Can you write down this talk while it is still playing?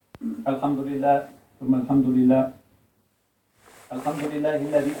الحمد لله ثم الحمد لله الحمد لله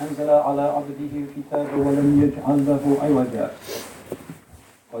الذي أنزل على عبده الكتاب ولم يجعل له عوجا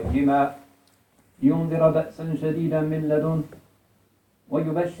قيما ينذر بأسا شديدا من لدنه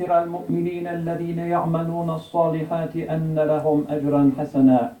ويبشر المؤمنين الذين يعملون الصالحات أن لهم أجرا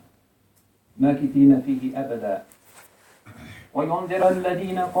حسنا ماكثين فيه أبدا وينذر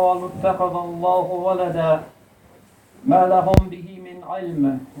الذين قالوا اتخذ الله ولدا ما لهم به من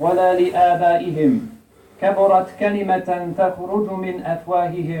علم ولا لآبائهم كبرت كلمة تخرج من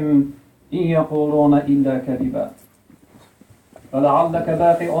أفواههم إن يقولون إلا كذبا فلعلك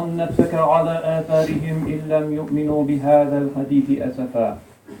باقع نفسك على آثارهم إن لم يؤمنوا بهذا الحديث أسفا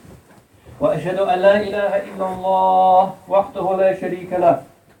وأشهد أن لا إله إلا الله وحده لا شريك له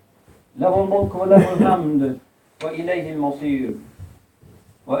له الملك وله الحمد وإليه المصير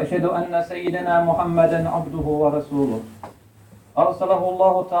وأشهد أن سيدنا محمدا عبده ورسوله أرسله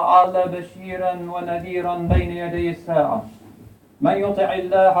الله تعالى بشيرا ونذيرا بين يدي الساعة من يطع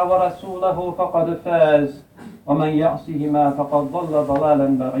الله ورسوله فقد فاز ومن يعصهما فقد ضل ضلالا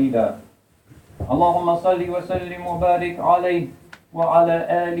بعيدا اللهم صل وسلم وبارك عليه وعلى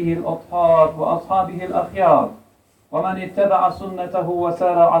آله الأطهار وأصحابه الأخيار ومن اتبع سنته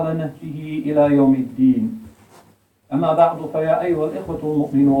وسار على نهجه إلى يوم الدين أما بعد فيا أيها الإخوة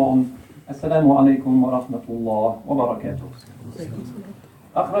المؤمنون السلام عليكم ورحمة الله وبركاته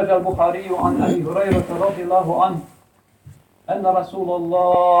أخرج البخاري عن أبي هريرة رضي الله عنه أن رسول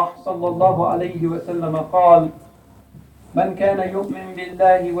الله صلى الله عليه وسلم قال من كان يؤمن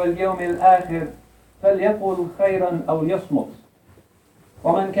بالله واليوم الآخر فليقل خيرا أو ليصمت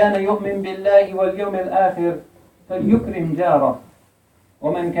ومن كان يؤمن بالله واليوم الآخر فليكرم جاره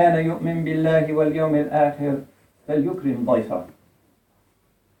ومن كان يؤمن بالله واليوم الآخر فليكرم ضيفه.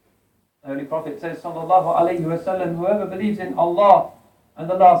 The Holy Prophet says, sallallahu alayhi wa sallam, whoever believes in Allah and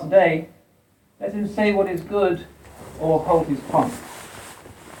the last day, let him say what is good or hold his tongue.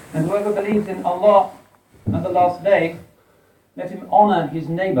 And whoever believes in Allah and the last day, let him honor his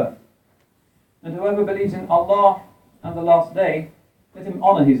neighbor. And whoever believes in Allah and the last day, let him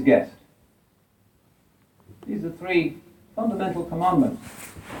honor his guest. These are three fundamental commandments.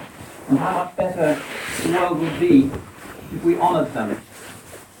 And how much better the world would be if we honored them.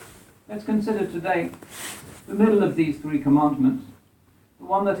 Let's consider today the middle of these three commandments, the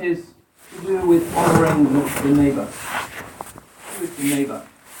one that is to do with honoring the neighbor. Who is the neighbor?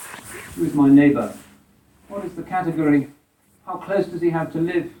 Who is my neighbor? What is the category? How close does he have to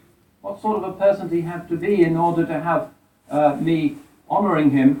live? What sort of a person does he have to be in order to have me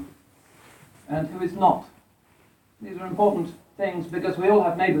honoring him? And who is not? These are important things because we all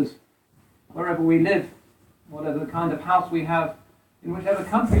have neighbors. Wherever we live, whatever kind of house we have, in whichever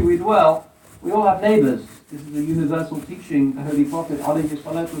country we dwell, we all have neighbors. This is a universal teaching. The Holy Prophet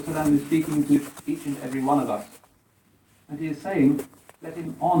ﷺ is speaking to each and every one of us. And he is saying, let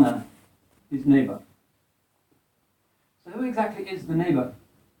him honor his neighbor. So who exactly is the neighbor?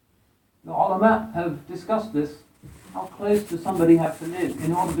 The ulama have discussed this. How close does somebody have to live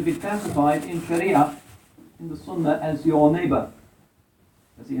in order to be classified in Sharia, in the Sunnah, as your neighbor?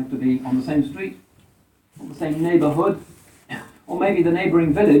 Does he have to be on the same street, or the same neighborhood, or maybe the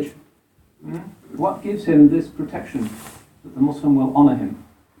neighboring village? What gives him this protection that the Muslim will honor him?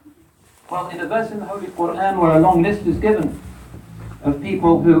 Well, in a verse in the Holy Quran where a long list is given of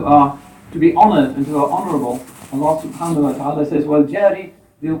people who are to be honored and who are honorable, Allah subhanahu wa ta'ala says, وَالْجَارِ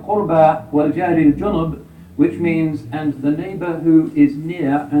ذِي الْقُرْبَى وَالْجَارِ الْجُنُبِ, which means, and the neighbor who is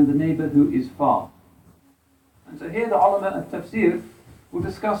near and the neighbor who is far. And so here the ulama of tafsir will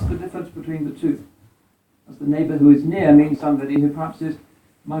discuss the difference between the two. As the neighbor who is near means somebody who perhaps is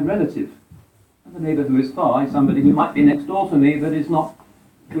my relative. And the neighbor who is far is somebody who might be next door to me but is not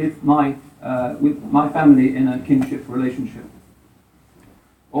with my family in a kinship relationship.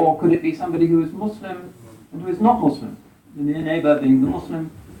 Or could it be somebody who is Muslim and who is not Muslim? The near neighbor being the Muslim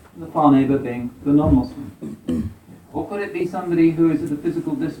and the far neighbor being the non-Muslim. Or could it be somebody who is at a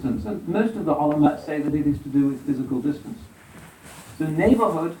physical distance? And most of the ulama say that it is to do with physical distance. So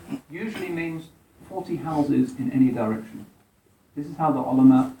neighborhood usually means 40 houses in any direction. This is how the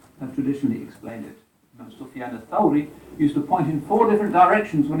ulama have traditionally explained it. Imam Sufyan al-Thawri used to point in 4 different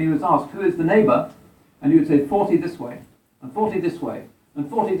directions when he was asked, who is the neighbor? And he would say 40 this way, and 40 this way, and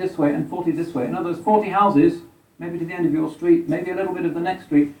 40 this way, and 40 this way. In other words, 40 houses, maybe to the end of your street, maybe a little bit of the next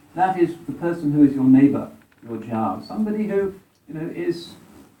street. That is the person who is your neighbor, your jar. Somebody who is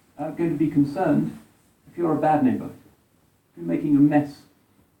going to be concerned if you're a bad neighbor. If you're making a mess,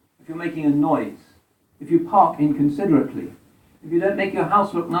 if you're making a noise, if you park inconsiderately, If you don't make your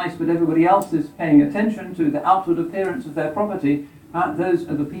house look nice but everybody else is paying attention to the outward appearance of their property, those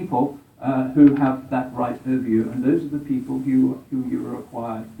are the people who have that right over you, and those are the people who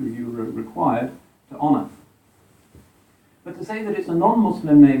you are required to honour. But to say that it's a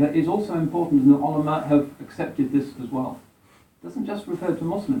non-Muslim neighbour is also important, and the ulama have accepted this as well. It doesn't just refer to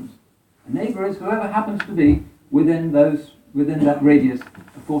Muslims. A neighbour is whoever happens to be within that radius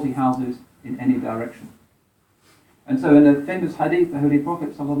of 40 houses in any direction. And so in a famous hadith, the Holy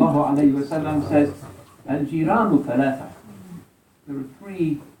Prophet ﷺ says, Al-jiranu thalatha. There are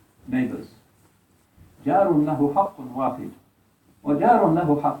three neighbours. Jarun lahu haqqun wahid, wa jarun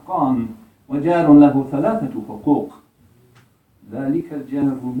lahu haqqan, wa jarun lahu thalathatu huquq. ذلك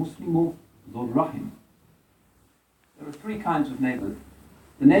الجار المسلم ذو الرحم. There are three kinds of neighbours.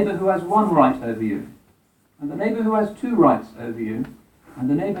 The neighbour who has one right over you, and the neighbour who has two rights over you, and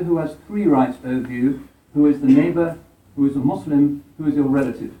the neighbour who has three rights over you, who is the neighbour who is a Muslim, who is your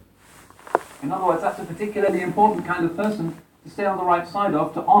relative. In other words, that's a particularly important kind of person to stay on the right side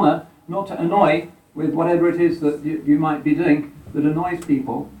of, to honour, not to annoy with whatever it is that you might be doing that annoys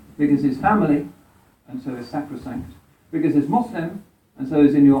people, because his family, and so is sacrosanct, because he's Muslim, and so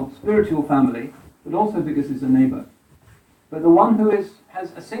is in your spiritual family, but also because he's a neighbour. But the one who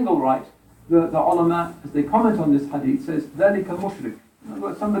has a single right, the ulama, as they comment on this hadith, says, ذَلِكَ mushrik. In other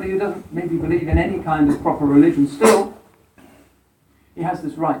words, somebody who doesn't maybe believe in any kind of proper religion, still, he has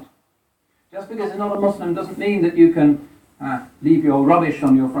this right. Just because he's not a Muslim doesn't mean that you can leave your rubbish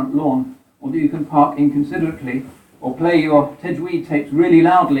on your front lawn, or that you can park inconsiderately, or play your tajweed tapes really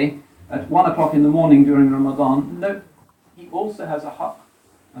loudly at 1 o'clock in the morning during Ramadan. No, he also has a haqq.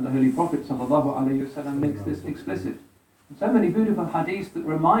 And the Holy Prophet ﷺ makes this explicit. And so many beautiful hadiths that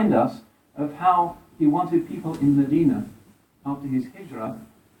remind us of how he wanted people in Medina, after his hijrah,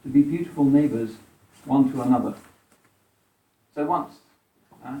 to be beautiful neighbours one to another. So once,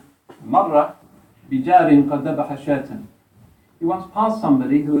 Marra bijarin qad dabaha shatan. He once passed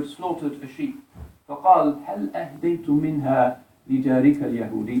somebody who had slaughtered a sheep. فقال هل أهديت منها لجارك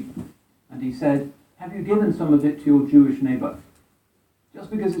اليهودي. And he said, have you given some of it to your Jewish neighbour?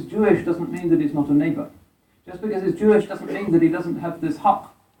 Just because he's Jewish doesn't mean that he's not a neighbour. Just because he's Jewish doesn't mean that he doesn't have this haqq.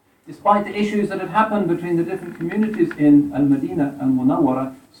 Despite the issues that have happened between the different communities in Al-Madinah and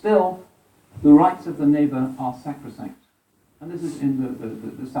Munawwara, still the rights of the neighbour are sacrosanct. And this is in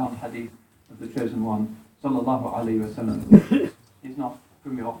the sound hadith of the chosen one, sallallahu alayhi wasallam. He's not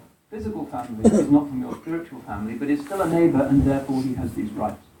from your physical family, he's not from your spiritual family, but he's still a neighbour, and therefore he has these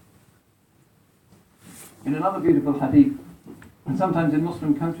rights. In another beautiful hadith, and sometimes in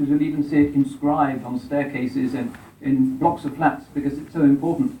Muslim countries you'll even see it inscribed on staircases and in blocks of flats, because it's so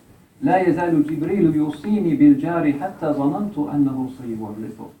important. لا يزال جبريل يوصيني بالجار حتى ظننت أنه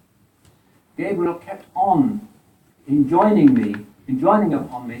سيورثه. Gabriel kept on enjoining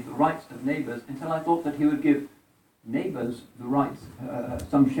upon me the rights of neighbours until I thought that he would give neighbours the rights,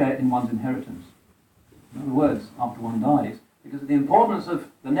 some share in one's inheritance. In other words, after one dies, because of the importance of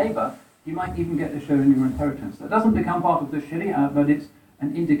the neighbour, you might even get a share in your inheritance. That doesn't become part of the Sharia, but it's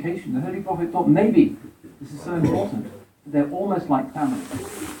an indication. The Holy Prophet thought maybe this is so important that they're almost like family.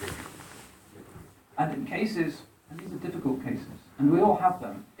 And in cases, and these are difficult cases, and we all have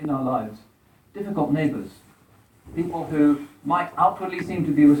them in our lives, difficult neighbours, people who might outwardly seem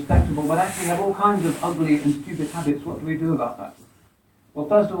to be respectable, but actually have all kinds of ugly and stupid habits. What do we do about that? Well,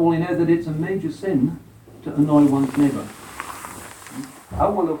 first of all, we know that it's a major sin to annoy one's neighbour.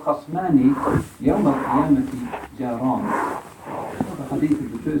 أول الخصمان يوم القيامة جاران. The hadith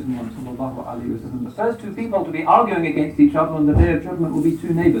of the chosen one, sallallahu alayhi wa sallam. The first two people to be arguing against each other on the day of judgment will be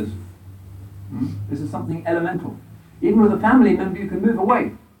two neighbours. This is something elemental. Even with a family member, you can move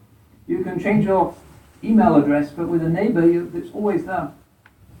away. You can change your email address, but with a neighbour, it's always there.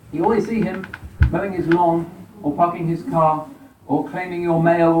 You always see him mowing his lawn, or parking his car, or claiming your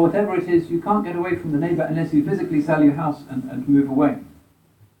mail, or whatever it is. You can't get away from the neighbour unless you physically sell your house and move away.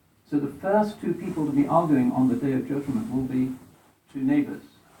 So the first two people to be arguing on the day of judgment will be two neighbours.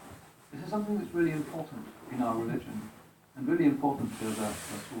 This is something that's really important in our religion, and really important to the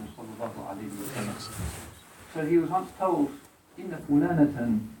Rasul sallallahu alayhi wa sallam. So he was once told, إِنَّ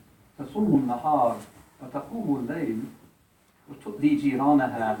فُلَانَةً تَصُومُ النَّهَارِ وَتَقُومُ اللَّيْلِ وَتُؤْذِي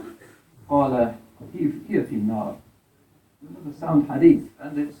جِيرَانَهَا قَالَ هِيَ فِي النَّارِ. Another sound hadith,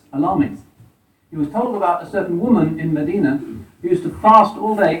 and it's alarming. He was told about a certain woman in Medina who used to fast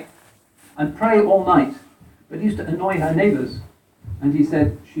all day and pray all night, but used to annoy her neighbours. And he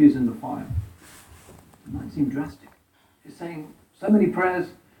said, she is in the fire. It might seem drastic. She's saying so many prayers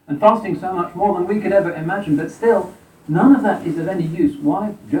and fasting so much more than we could ever imagine, but still, none of that is of any use.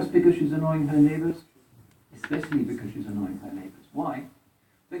 Why? Just because she's annoying her neighbours? Especially because she's annoying her neighbours. Why?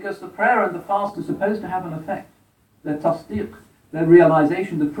 Because the prayer and the fast are supposed to have an effect. They're tasdiq. the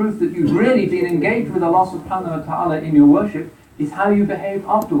realization, the proof that you've really been engaged with Allah subhanahu wa ta'ala in your worship is how you behave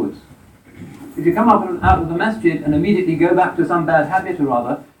afterwards. If you come up out of the masjid and immediately go back to some bad habit or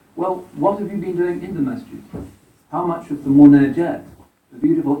other, well, what have you been doing in the masjid? How much of the munajat, the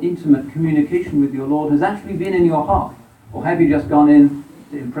beautiful intimate communication with your Lord, has actually been in your heart? Or have you just gone in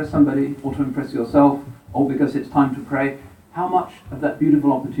to impress somebody or to impress yourself, or because it's time to pray? How much of that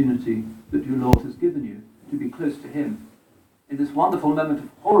beautiful opportunity that your Lord has given you to be close to Him, in this wonderful moment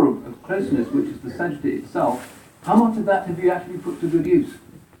of qurb, of closeness, which is the sajda itself, how much of that have you actually put to good use?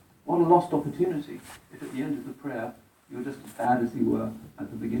 What a lost opportunity if at the end of the prayer you're just as bad as you were at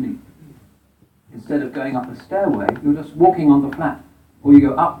the beginning. Instead of going up a stairway, you're just walking on the flat, or you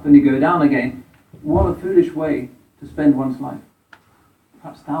go up and you go down again. What a foolish way to spend one's life.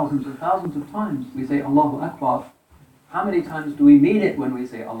 Perhaps thousands and thousands of times we say Allahu Akbar. How many times do we mean it when we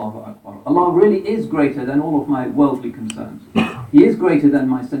say Allahu Akbar? Allah really is greater than all of my worldly concerns. He is greater than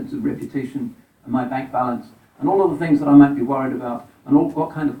my sense of reputation and my bank balance and all of the things that I might be worried about, and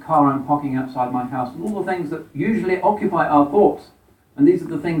what kind of car I'm parking outside my house, and all the things that usually occupy our thoughts. And these are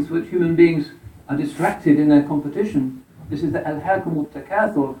the things which human beings are distracted in their competition. This is the Alhaakum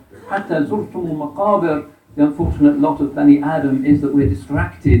al-Takathur, Hatta Zurtum al-Maqabir. The unfortunate lot of Bani Adam is that we're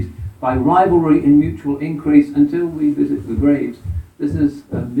distracted by rivalry in mutual increase until we visit the graves. This is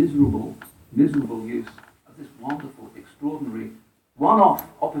a miserable use of this wonderful, extraordinary, one-off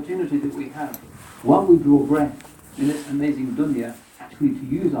opportunity that we have while we draw breath in this amazing dunya, actually to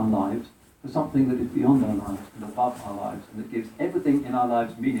use our lives for something that is beyond our lives and above our lives, and that gives everything in our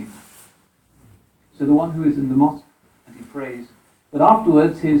lives meaning. So the one who is in the mosque and he prays, but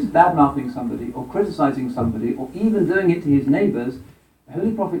afterwards he's bad-mouthing somebody or criticizing somebody or even doing it to his neighbours, the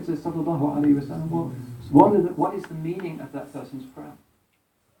Holy Prophet says, sallallahu alayhi wa sallam, what is the meaning of that person's prayer?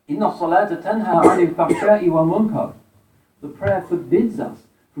 Inna salata tanha 'anil fahsha'i wal munkar. The prayer forbids us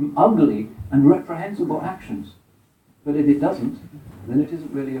from ugly and reprehensible actions. But if it doesn't, then it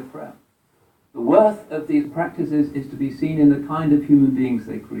isn't really a prayer. The worth of these practices is to be seen in the kind of human beings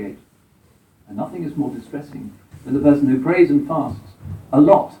they create. And nothing is more distressing than the person who prays and fasts a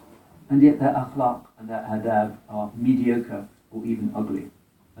lot, and yet their akhlaq and their adab are mediocre or even ugly.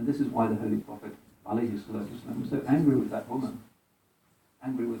 And this is why the Holy Prophet ﷺ was so angry with that woman.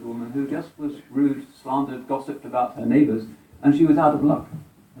 Angry with a woman who just was rude, slandered, gossiped about her neighbours, and she was out of luck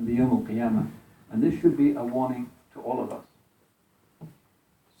in the Yawm al-Qiyamah. And this should be a warning to all of us.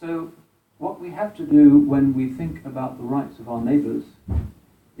 So what we have to do when we think about the rights of our neighbours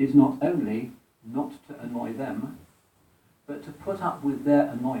is not only not to annoy them, but to put up with their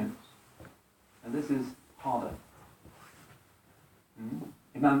annoyance. And this is harder.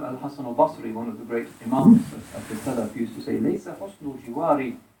 Imam al-Hasan al-Basri, one of the great imams of the Salaf, used to say, لَيْسَ حُسْنُ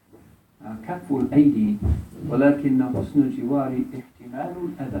الْجِوَارِ كَفُّ الْأَيْدِي وَلَكِنَّ حُسْنُ الْجِوَارِ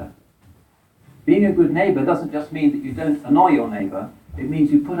احْتِمَالُ الْأَذَى. Being a good neighbour doesn't just mean that you don't annoy your neighbour, it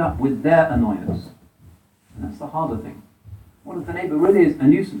means you put up with their annoyance. And that's the harder thing. What if the neighbour really is a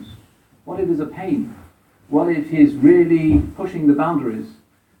nuisance? What if he's a pain? What if he's really pushing the boundaries?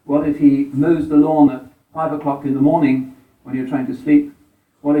 What if he mows the lawn at 5 o'clock in the morning when you're trying to sleep?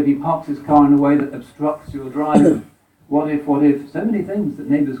 What if he parks his car in a way that obstructs your drive? What if? So many things that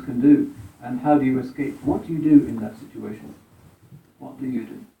neighbours can do. And how do you escape? What do you do in that situation? What do you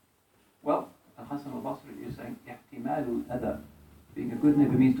do? Well, Al-Hasan al-Basri is saying, ihtimalul adha. Being a good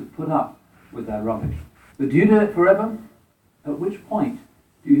neighbour means to put up with their rubbish. But do you do it forever? At which point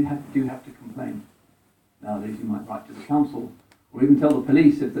do you have to complain? Nowadays you might write to the council, or even tell the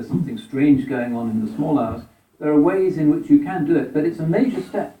police if there's something strange going on in the small hours. There are ways in which you can do it, but it's a major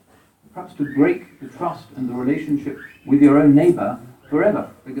step, perhaps to break the trust and the relationship with your own neighbour forever,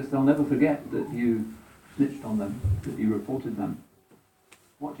 because they'll never forget that you snitched on them, that you reported them.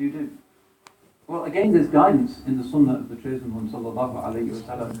 What do you do? Well, again, there's guidance in the Sunnah of the Chosen One, sallallahu alayhi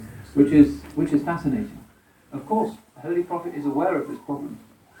wa sallam, which is fascinating. Of course, the Holy Prophet is aware of this problem.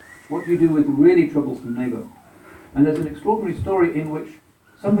 What do you do with a really troublesome neighbour? And there's an extraordinary story in which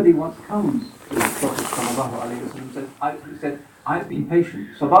somebody once comes to the Prophet sallallahu alayhi wa sallam and said, I've been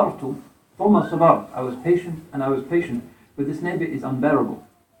patient. Sabartu, thumma sabart. I was patient and I was patient, but this neighbour is unbearable.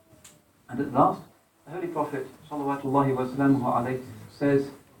 And at last, the Holy Prophet sallallahu wa sallam says,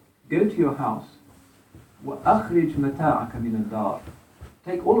 go to your house, وَأَخْرِجْ مَتَاعَكَ مِنَ الدَّارِ.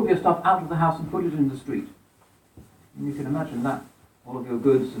 Take all of your stuff out of the house and put it in the street. And you can imagine that, all of your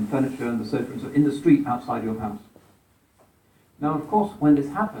goods and furniture and the sofa and so in the street outside your house. Now, of course, when this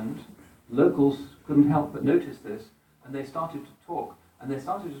happened, locals couldn't help but notice this, and they started to talk. And they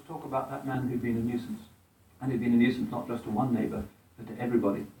started to talk about that man who'd been a nuisance. And he'd been a nuisance not just to one neighbour, but to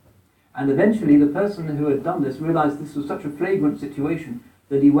everybody. And eventually the person who had done this realized this was such a flagrant situation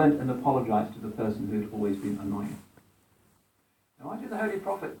that he went and apologized to the person who had always been annoying. Now why did the Holy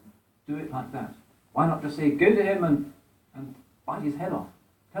Prophet do it like that? Why not just say, go to him and bite his head off?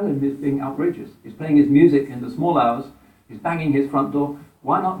 Tell him he's being outrageous. He's playing his music in the small hours. He's banging his front door.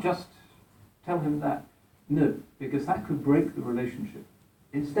 Why not just tell him that? No, because that could break the relationship.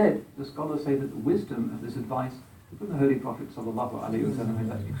 Instead, the scholars say that the wisdom of this advice from the Holy Prophet sallallahu alaihi wasallam in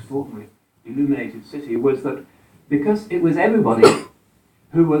that extraordinary illuminated city was that because it was everybody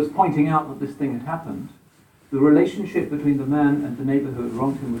who was pointing out that this thing had happened, the relationship between the man and the neighbour who had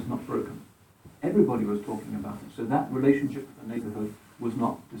wronged him was not broken. Everybody was talking about it, so that relationship with the neighbourhood was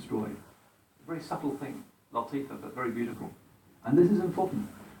not destroyed. A very subtle thing, latifa, but very beautiful. And this is important.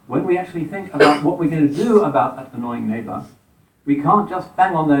 When we actually think about what we're going to do about that annoying neighbour, we can't just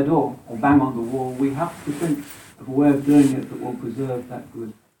bang on their door or bang on the wall. We have to think of a way of doing it that will preserve that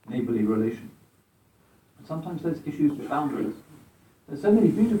good neighbourly relation. And sometimes there's issues with boundaries. There's so many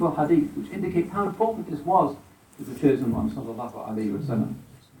beautiful hadith which indicate how important this was to the chosen one, sallallahu alaihi wasallam.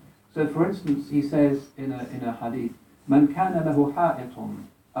 So, for instance, he says in a hadith, "Man kana lahu ha'itun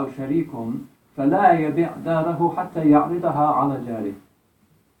aw sharikun, fala yabi' darahu hatta ya'ridaha ala jarih."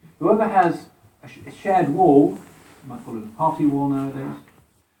 Whoever has a shared wall, you might call it a party wall nowadays,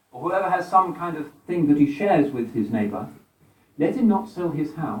 or whoever has some kind of thing that he shares with his neighbour, let him not sell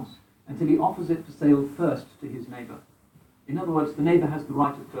his house until he offers it for sale first to his neighbour. In other words, the neighbour has the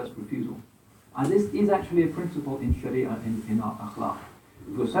right of first refusal. And this is actually a principle in Sharia, in our akhlaq.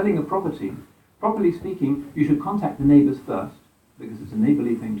 If you're selling a property, properly speaking, you should contact the neighbours first, because it's a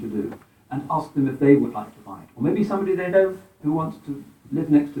neighbourly thing to do, and ask them if they would like to buy it. Or maybe somebody they know who wants to live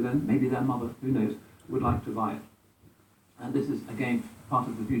next to them, maybe their mother, who knows, would like to buy it. And this is, again, part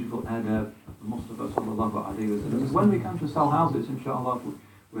of the beautiful adab of the Mustafa sallallahu alayhi wa sallam. When we come to sell houses, inshallah,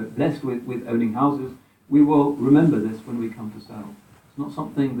 we're blessed with owning houses, we will remember this when we come to sell. It's not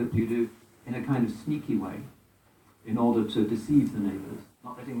something that you do in a kind of sneaky way in order to deceive the neighbours,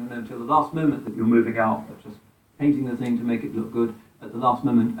 not letting them know until the last moment that you're moving out, but just painting the thing to make it look good at the last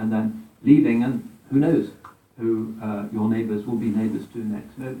moment and then leaving, and who knows who your neighbours will be neighbours to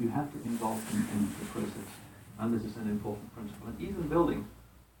next. No, you have to involve them in the process. And this is an important principle. And even building,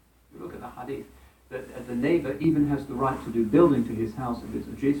 you look at the hadith, that the neighbour even has the right to do building to his house if it's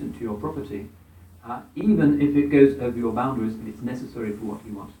adjacent to your property, even if it goes over your boundaries and it's necessary for what he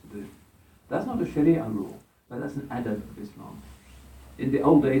wants to do. That's not a Sharia rule, but that's an adab of Islam. In the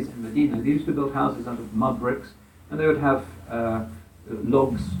old days in Medina, they used to build houses out of mud bricks, and they would have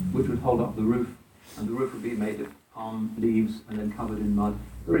logs which would hold up the roof, and the roof would be made of palm leaves and then covered in mud.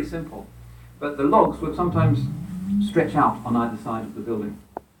 Very simple. But the logs would sometimes stretch out on either side of the building.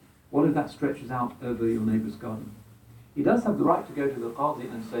 What if that stretches out over your neighbour's garden? He does have the right to go to the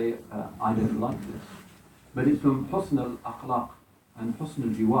qadi and say, I don't like this. But it's from husn al-akhlaq and husn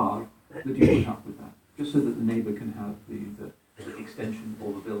al-jiwar that you put up with that, just so that the neighbour can have the extension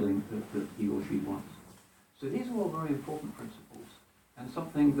or the building that he or she wants. So these are all very important principles and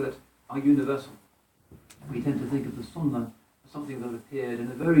something that are universal. We tend to think of the sunnah as something that appeared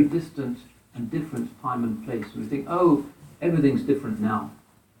in a very distant and different time and place. And we think, oh, everything's different now.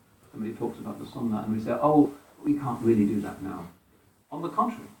 Somebody talks about the sunnah and we say, oh, we can't really do that now. On the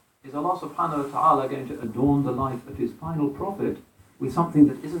contrary, is Allah subhanahu wa ta'ala going to adorn the life of his final prophet with something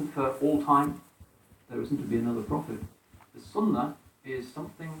that isn't for all time? There isn't to be another prophet. The sunnah is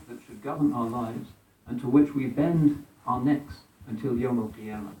something that should govern our lives and to which we bend our necks until Yawm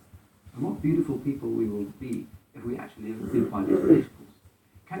al-Qiyamah. And what beautiful people we will be if we actually live by these principles.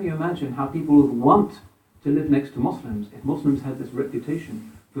 Can you imagine how people would want to live next to Muslims if Muslims had this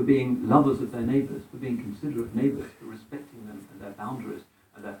reputation for being lovers of their neighbours, for being considerate neighbours, for respecting them and their boundaries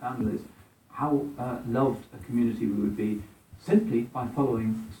and their families? How loved a community we would be simply by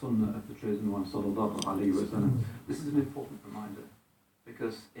following the sunnah of the chosen one, sallallahu alayhi wa sallam. This is an important reminder,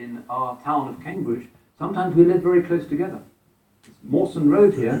 because in our town of Cambridge, sometimes we live very close together. It's Mawson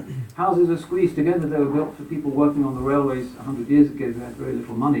Road here, houses are squeezed together. They were built for people working on the railways 100 years ago who had very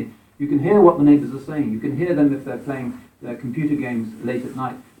little money. You can hear what the neighbours are saying. You can hear them if they're playing their computer games late at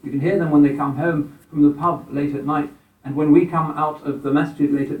night. You can hear them when they come home from the pub late at night. And when we come out of the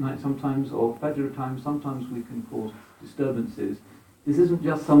masjid late at night sometimes, or Fajr time, sometimes we can cause disturbances. This isn't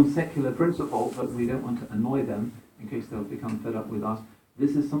just some secular principle that we don't want to annoy them in case they'll become fed up with us.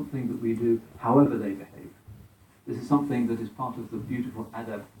 This is something that we do however they behave. This is something that is part of the beautiful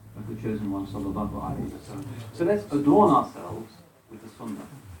adab of the chosen one, sallallahu alayhi wa sallam. So let's adorn ourselves with the sunnah.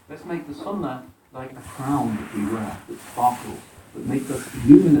 Let's make the sunnah like a crown that we wear, that sparkles, that makes us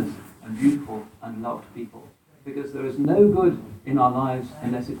luminous and beautiful and loved people. because there is no good in our lives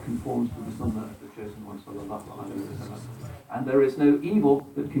unless it conforms to the sunnah of the chosen one, sallallahu alayhi wa sallam. And there is no evil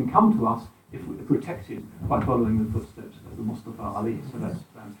that can come to us if we're protected by following the footsteps of the Mustafa alayhi salatu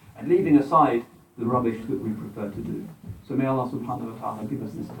wasalam, and leaving aside the rubbish that we prefer to do. So may Allah subhanahu wa ta'ala give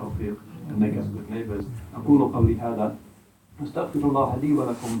us this tawfiq and make us good neighbours. أقول قولي هذا أستغفر الله لي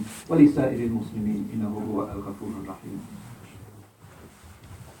ولكم ولسائر المسلمين إنه هو الغفور الرحيم.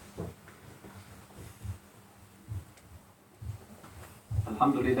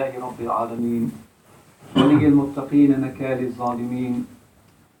 الحمد لله رب العالمين ولي المتقين نكال الظالمين.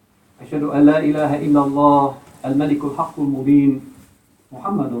 أشهد أن لا إله إلا الله الملك الحق المبين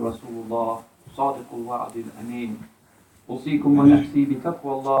محمد رسول الله صادق الوعد الأمين. أوصيكم ونفسي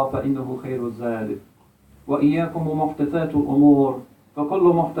بتقوى الله فإنه خير الزاد، وإياكم ومحدثات الأمور، فكل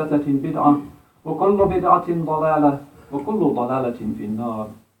محدثة بدعة وكل بدعة ضلالة وكل ضلالة في النار.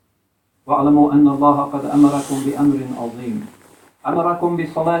 واعلموا أن الله قد أمركم بأمر عظيم، أمركم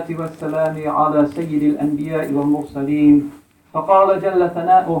بالصلاة والسلام على سيد الأنبياء والمرسلين، فقال جل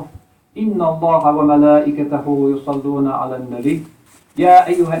ثناؤه: إن الله وملائكته يصلون على النبي يا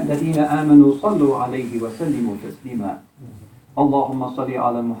أيها الذين آمنوا صلوا عليه وسلموا تسليما. اللهم صل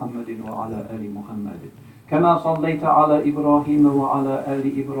على محمد وعلى آل محمد كما صليت على إبراهيم وعلى آل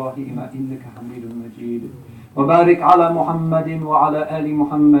إبراهيم إنك حميد مجيد، وبارك على محمد وعلى آل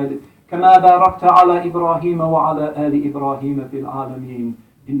محمد كما باركت على إبراهيم وعلى آل إبراهيم في العالمين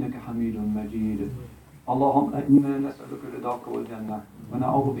إنك حميد مجيد. اللهم إنا نسألك رضاك والجنة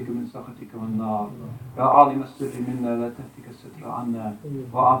ونعوذ بك من سخطك والنار. يا عالم السر منا لا تهتك الستر عنا،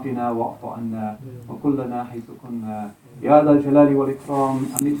 وعافنا واعف عنا وكلنا حيث كنا. يا ذا الجلال والإكرام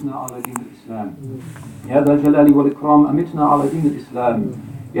أمتنا على دين الإسلام. يا ذا الجلال والإكرام أمتنا على دين الإسلام.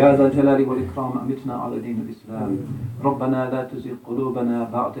 يا ذا الجلال والإكرام أمتنا على دين الإسلام. ربنا لا تزغ قلوبنا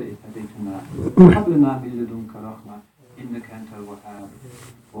بعد إذ هديتنا وهب لنا من لدنك رحمة إنك أنت الوهاب.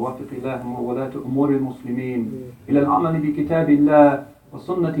 ووفق اللهم ولاة أمور المسلمين إلى العمل بكتاب الله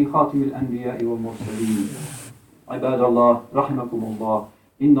وسنة خاتم الأنبياء والمرسلين. عباد الله رحمكم الله،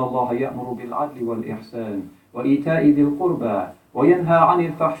 إن الله يأمر بالعدل والإحسان وإيتاء ذي القربى وينهى عن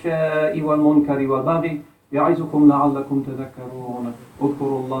الفحشاء والمنكر والبغي يعظكم لعلكم تذكرون.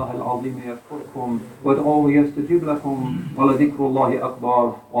 اذكروا الله العظيم يذكركم وادعوه يستجب لكم ولذكر الله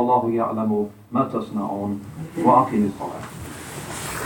أكبر والله يعلم ما تصنعون. وأقم الصلاة.